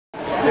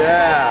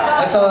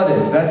Yeah. That's all it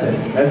is. That's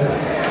it. That's it.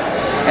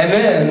 And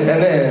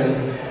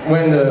then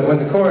when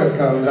the chorus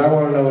comes, I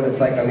want to know what it's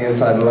like on the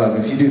inside of love.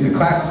 If you do the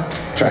clap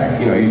track,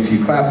 you know, if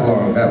you clap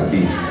along, that would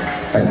be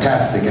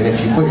fantastic. And if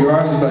you put your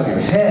arms above your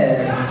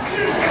head,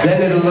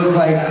 then it'll look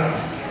like,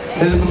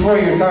 this is before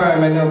your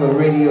time, I know, but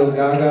Radio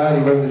Gaga, do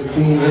you remember this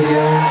Queen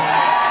video?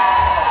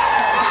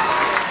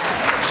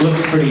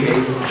 Looks pretty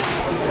ace.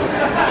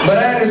 But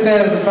I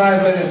understand it's a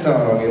 5-minute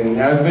song, and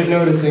I've been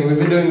noticing, we've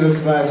been doing this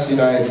the last few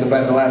nights, and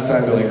by the last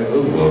time they're like,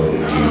 oh, whoa,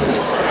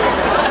 Jesus.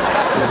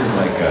 This is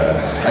like a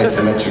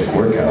isometric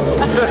workout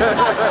over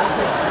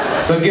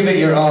here. So give it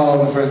your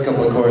all in the first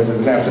couple of choruses,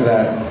 and after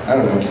that, I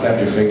don't know, snap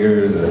your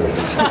fingers, or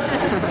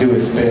do a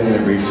spin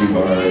every few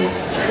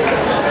bars.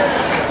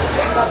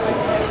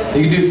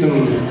 You can do some,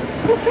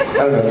 I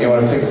don't know, if you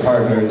want to pick a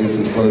partner and do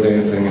some slow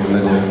dancing in the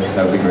middle,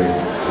 that would be great.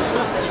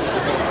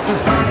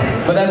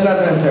 But that's not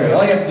necessary.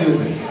 All you have to do is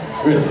this.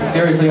 Really.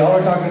 Seriously, all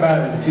we're talking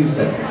about is a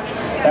two-step.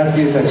 That's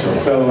the essential.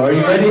 So, are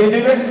you ready to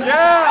do this?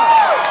 Yeah!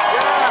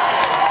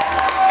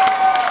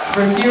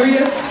 For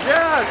serious?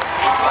 Yes!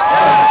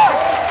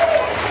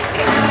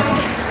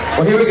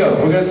 Well, here we go.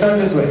 We're going to start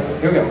this way.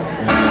 Here we go.